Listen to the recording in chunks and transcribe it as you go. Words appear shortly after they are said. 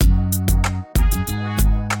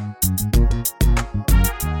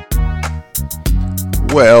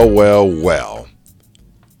Well.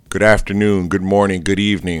 Good afternoon, good morning, good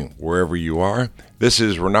evening, wherever you are. This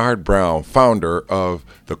is Renard Brown, founder of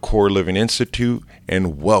the Core Living Institute,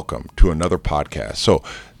 and welcome to another podcast. So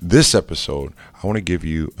this episode, I want to give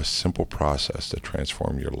you a simple process to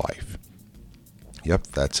transform your life. Yep,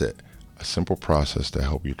 that's it. A simple process to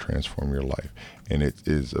help you transform your life. And it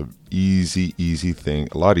is an easy thing,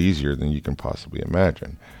 a lot easier than you can possibly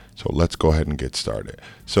imagine. So let's go ahead and get started.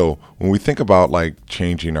 So when we think about like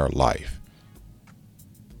changing our life,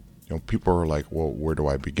 people are like, well, where do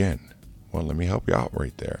I begin? Well, let me help you out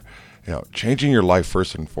right there. Changing your life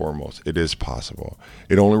first and foremost, it is possible.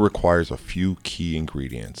 It only requires a few key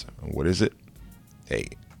ingredients. And what is it? A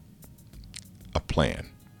plan,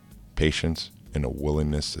 patience, and a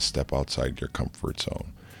willingness to step outside your comfort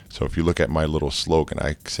zone. So if you look at my little slogan,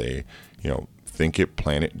 I say, think it,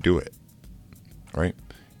 plan it, do it, right?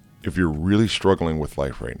 If you're really struggling with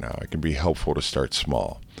life right now, it can be helpful to start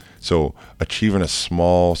small. So achieving a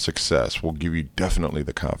small success will give you definitely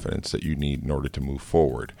the confidence that you need in order to move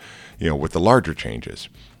forward, with the larger changes.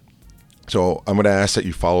 So I'm going to ask that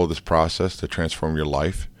you follow this process to transform your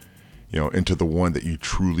life, into the one that you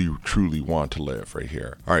truly want to live right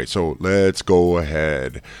here. All right, so let's go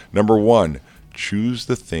ahead. Number one, choose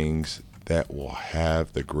the things that will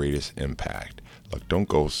have the greatest impact. Look, don't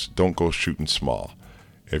go shooting small.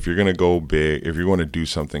 If you're going to go big, if you want to do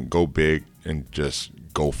something, go big and just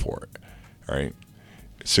go for it. All right.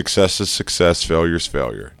 Success is success. Failure is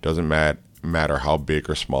failure. Doesn't matter how big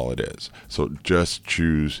or small it is. So just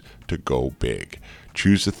choose to go big.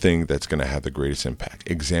 Choose the thing that's going to have the greatest impact.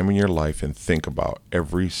 Examine your life and think about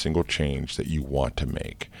every single change that you want to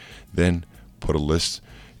make. Then put a list,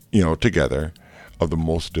 together of the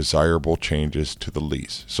most desirable changes to the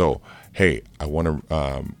least. So, hey, I want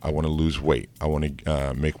to lose weight. I want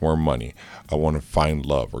to make more money. I want to find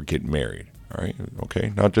love or get married. All right.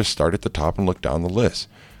 Okay. Now just start at the top and look down the list.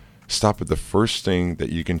 Stop at the first thing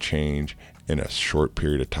that you can change in a short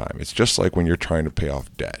period of time. It's just like when you're trying to pay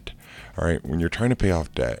off debt. All right. When you're trying to pay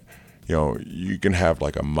off debt, you can have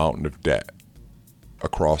like a mountain of debt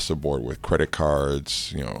across the board with credit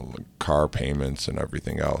cards, car payments and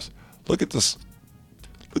everything else. Look at this.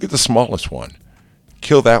 Look at the smallest one.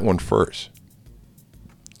 Kill that one first.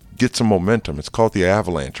 Get some momentum. It's called the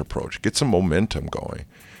avalanche approach. Get some momentum going.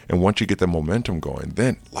 And once you get the momentum going,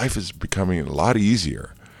 then life is becoming a lot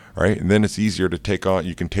easier. All right. And then it's easier to take on.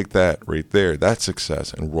 You can take that right there, that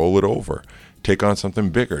success, and roll it over. Take on something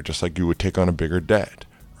bigger, just like you would take on a bigger debt.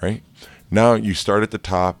 Right. Now you start at the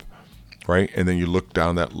top, right? And then you look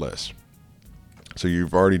down that list. So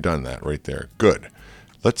you've already done that right there. Good.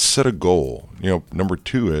 Let's set a goal. Number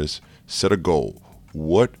two is set a goal.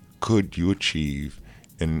 What could you achieve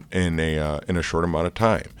in a short amount of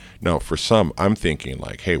time? Now, for some, I'm thinking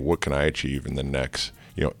like, hey, what can I achieve in the next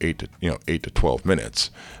 8 to 12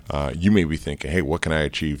 minutes? You may be thinking, hey, what can I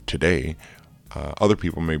achieve today? Other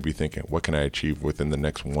people may be thinking, what can I achieve within the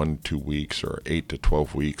next 1 to 2 weeks or 8 to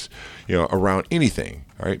 12 weeks? Around anything.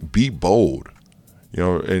 All right, be bold.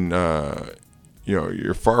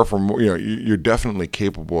 You're far from, you're definitely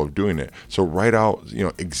capable of doing it. So write out,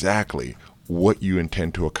 exactly what you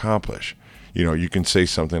intend to accomplish. You can say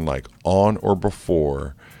something like on or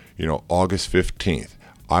before, August 15th,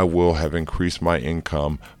 I will have increased my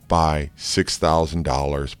income by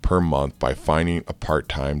 $6,000 per month by finding a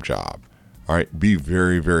part-time job. All right. Be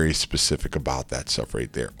very, very specific about that stuff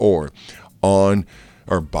right there. Or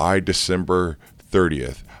by December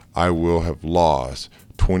 30th, I will have lost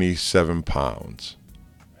 27 pounds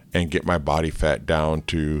and get my body fat down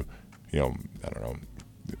to,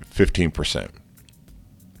 15%.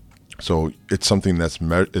 So it's something that's,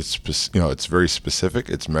 it's very specific.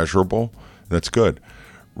 It's measurable. That's good.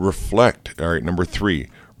 Reflect. All right. Number three,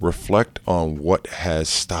 reflect on what has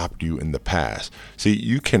stopped you in the past. See,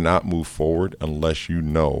 you cannot move forward unless you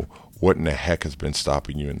know what in the heck has been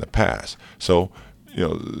stopping you in the past. So,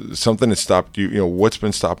 something that stopped you, what's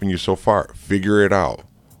been stopping you so far? Figure it out.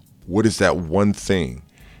 What is that one thing?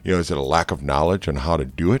 Is it a lack of knowledge on how to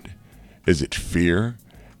do it? Is it fear?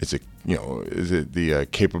 Is it, is it the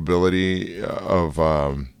capability of,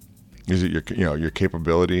 is it your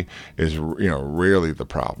capability is, rarely the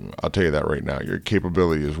problem. I'll tell you that right now. Your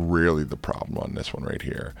capability is rarely the problem on this one right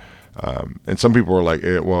here. And some people are like,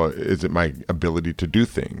 well, is it my ability to do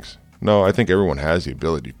things? No, I think everyone has the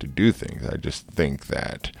ability to do things. I just think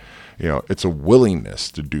that, it's a willingness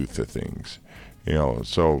to do the things,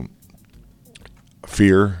 so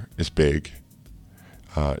fear is big.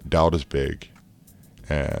 Doubt is big.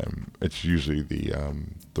 And it's usually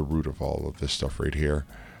the root of all of this stuff right here.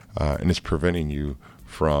 and it's preventing you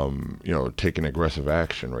from, taking aggressive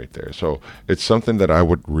action right there. So it's something that I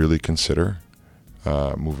would really consider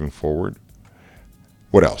moving forward.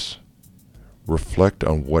 What else? Reflect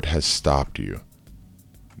on what has stopped you.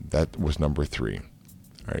 That was number 3. All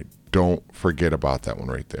right. Don't forget about that one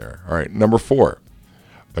right there. All right. Number 4,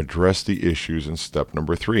 address the issues in step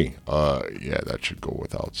number 3. Yeah, that should go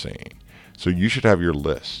without saying. So you should have your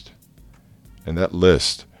list. And that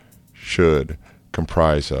list should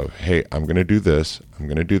comprise of, hey, I'm going to do this, I'm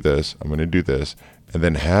going to do this, I'm going to do this, and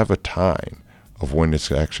then have a time of when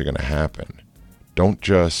it's actually going to happen. Don't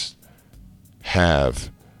just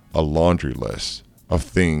have a laundry list of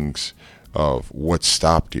things of what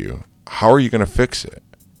stopped you. How are you going to fix it?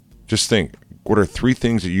 Just think, what are 3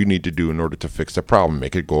 things that you need to do in order to fix the problem,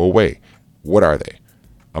 make it go away? What are they?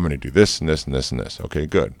 I'm going to do this and this and this and this. Okay,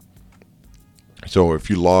 good. So if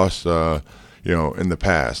you lost, in the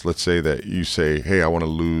past, let's say that you say, hey, I want to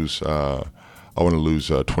lose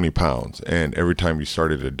 20 pounds. And every time you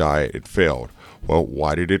started a diet, it failed. Well,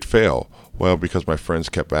 why did it fail? Well, because my friends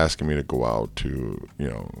kept asking me to go out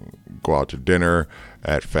to dinner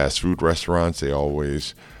at fast food restaurants. We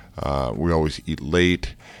always eat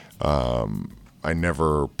late. I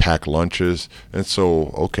never pack lunches. And so,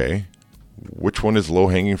 okay, which one is low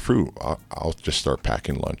hanging fruit? I'll just start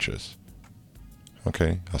packing lunches.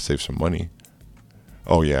 Okay, I'll save some money.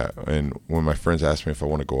 Oh yeah, and when my friends ask me if I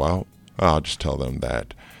want to go out, I'll just tell them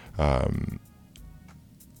that, I'm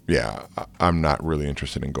not really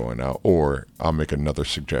interested in going out, or I'll make another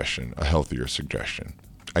suggestion, a healthier suggestion.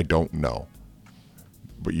 I don't know,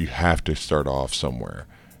 but you have to start off somewhere.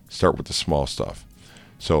 Start with the small stuff.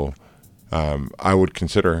 So I would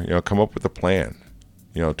consider, come up with a plan,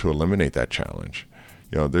 to eliminate that challenge.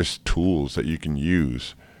 There's tools that you can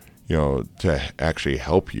use, to actually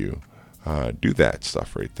help you do that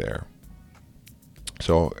stuff right there.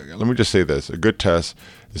 So let me just say this: a good test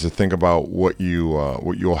is to think about what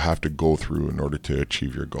you'll have to go through in order to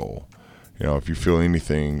achieve your goal. If you feel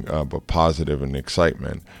anything but positive and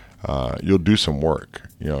excitement, you'll do some work.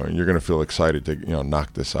 And you're going to feel excited to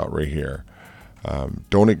knock this out right here.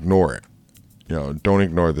 Don't ignore it. Don't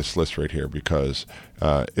ignore this list right here, because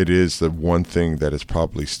it is the one thing that is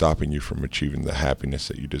probably stopping you from achieving the happiness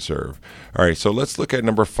that you deserve. All right, so let's look at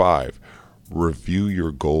number 5. Review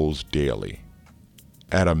your goals daily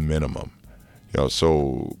at a minimum.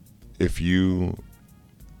 So if you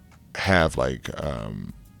have like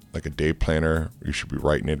a day planner, you should be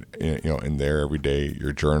writing it in there every day.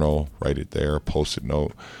 Your journal, write it there, post-it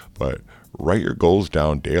note, but write your goals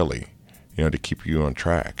down daily, to keep you on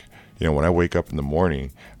track. When I wake up in the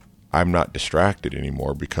morning, I'm not distracted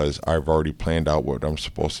anymore because I've already planned out what I'm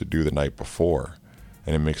supposed to do the night before,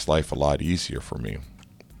 and it makes life a lot easier for me.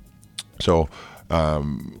 So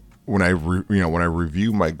when I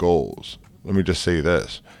review my goals, let me just say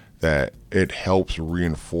this, that it helps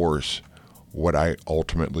reinforce what I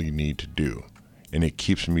ultimately need to do, and it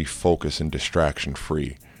keeps me focused and distraction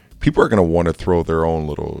free. People are going to want to throw their own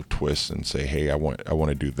little twists and say, hey, I want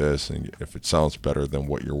to do this. And if it sounds better than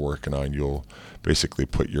what you're working on, you'll basically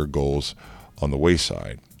put your goals on the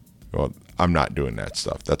wayside. Well, I'm not doing that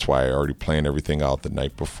stuff. That's why I already planned everything out the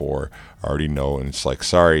night before. I already know. And it's like,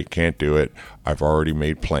 sorry, can't do it. I've already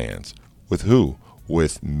made plans. With who?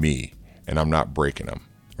 With me. And I'm not breaking them.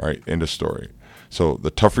 Right? End of story. So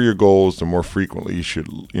the tougher your goals, the more frequently you should,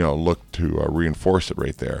 look to reinforce it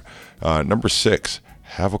right there. Number 6,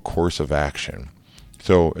 have a course of action.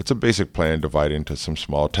 So it's a basic plan divided into some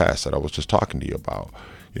small tasks that I was just talking to you about.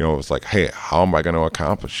 It's like, hey, how am I going to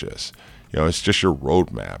accomplish this? It's just your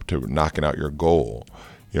roadmap to knocking out your goal.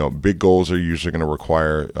 Big goals are usually going to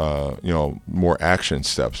require, more action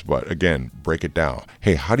steps. But again, break it down.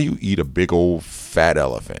 Hey, how do you eat a big old fat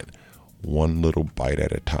elephant? One little bite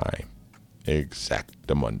at a time.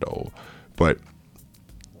 Exactamundo. But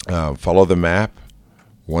follow the map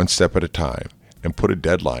one step at a time, and put a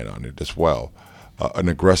deadline on it as well, an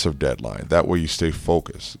aggressive deadline. That way you stay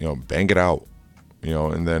focused. Bang it out.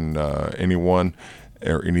 And then anyone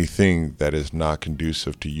or anything that is not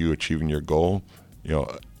conducive to you achieving your goal,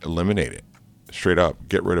 eliminate it. Straight up,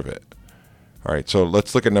 get rid of it. All right, so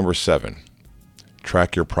let's look at number 7.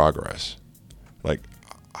 Track your progress. Like,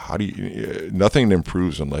 how do you? Nothing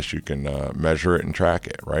improves unless you can measure it and track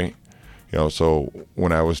it, right? So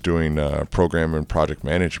when I was doing program and project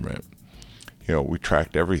management, we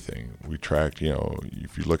tracked everything. We tracked,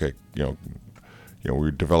 if you look at,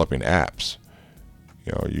 we're developing apps.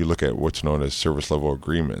 You look at what's known as service level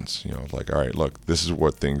agreements. Like, all right, look, this is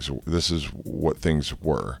what things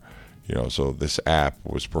were. So this app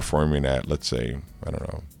was performing at, let's say, I don't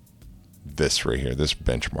know, this right here, this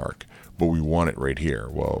benchmark. but we want it right here.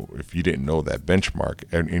 Well, if you didn't know that benchmark,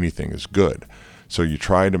 anything is good. So you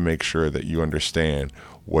try to make sure that you understand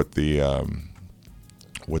what the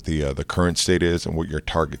current state is and what your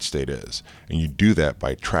target state is. And you do that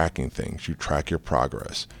by tracking things. You track your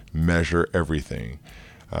progress, measure everything,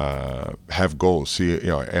 have goals. See,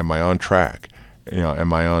 am I on track?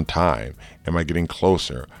 Am I on time? Am I getting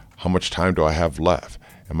closer? How much time do I have left?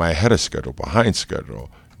 Am I ahead of schedule, behind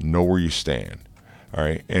schedule? Know where you stand. All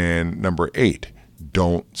right. And number 8,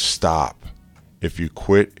 don't stop. If you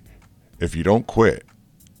don't quit,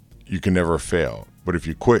 you can never fail. But if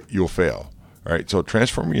you quit, you'll fail. All right. So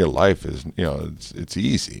transforming your life is, it's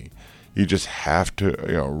easy. You just have to,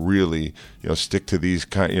 really, stick to these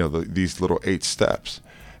these little 8 steps.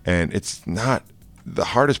 And it's not, the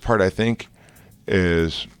hardest part, I think,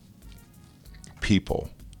 is people,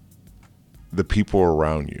 the people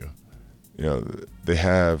around you. They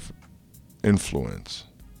have influence.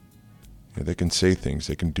 They can say things,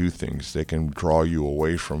 they can do things, they can draw you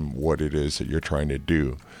away from what it is that you're trying to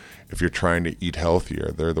do. If you're trying to eat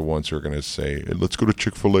healthier, they're the ones who are going to say, hey, let's go to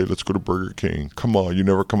Chick-fil-A, let's go to Burger King. Come on, you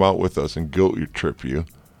never come out with us, and guilt trip you.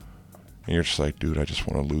 And you're just like, dude, I just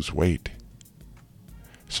want to lose weight.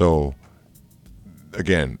 So,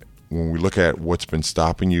 again, when we look at what's been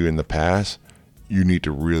stopping you in the past, you need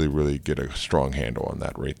to really, really get a strong handle on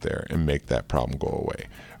that right there and make that problem go away.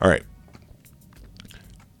 All right.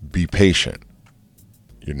 Be patient.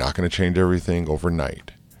 You're not going to change everything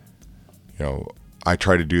overnight. I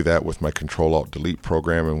try to do that with my Control-Alt-Delete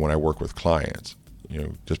program and when I work with clients,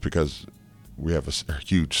 just because we have a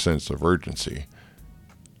huge sense of urgency.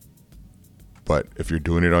 But if you're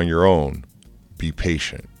doing it on your own, be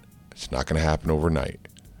patient. It's not going to happen overnight.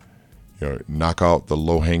 Knock out the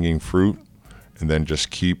low-hanging fruit and then just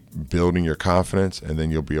keep building your confidence, and then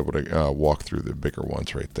you'll be able to walk through the bigger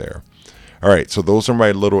ones right there. All right, so those are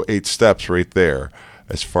my little 8 steps right there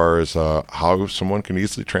as far as how someone can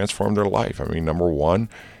easily transform their life. I mean, number 1,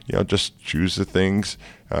 just choose the things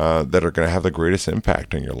that are going to have the greatest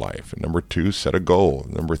impact on your life. And number 2, set a goal.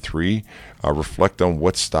 Number 3, reflect on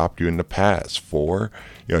what stopped you in the past. 4,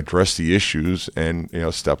 address the issues. And,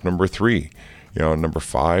 step number 3, number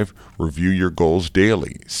 5, review your goals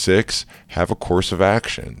daily. 6, have a course of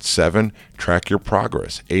action. 7, track your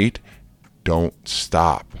progress. 8, don't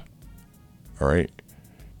stop. All right.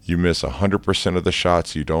 You miss 100% of the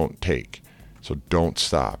shots you don't take. So don't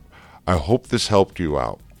stop. I hope this helped you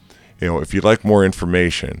out. If you'd like more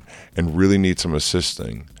information and really need some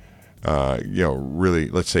assisting, really,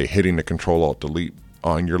 let's say hitting the Control-Alt-Delete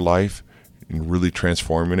on your life and really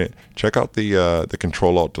transforming it, check out the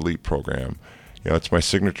Control-Alt-Delete program. It's my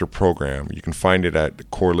signature program. You can find it at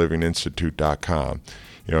corelivinginstitute.com.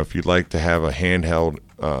 If you'd like to have a handheld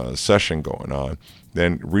session going on,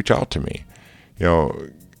 then reach out to me.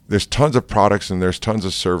 There's tons of products and there's tons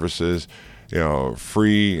of services,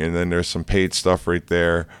 free, and then there's some paid stuff right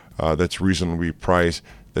there that's reasonably priced.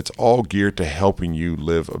 That's all geared to helping you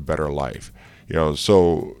live a better life.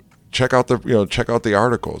 So check out the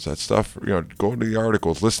articles. That stuff. Go to the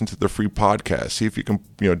articles, listen to the free podcast, see if you can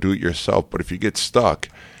do it yourself. But if you get stuck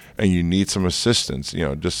and you need some assistance,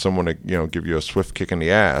 just someone to give you a swift kick in the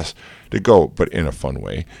ass to go, but in a fun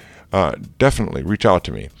way, definitely reach out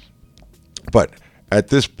to me. But at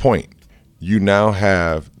this point, you now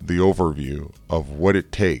have the overview of what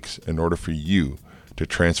it takes in order for you to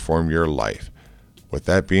transform your life. With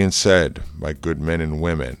that being said, my good men and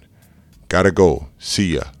women, gotta go.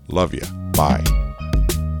 See ya. Love ya. Bye.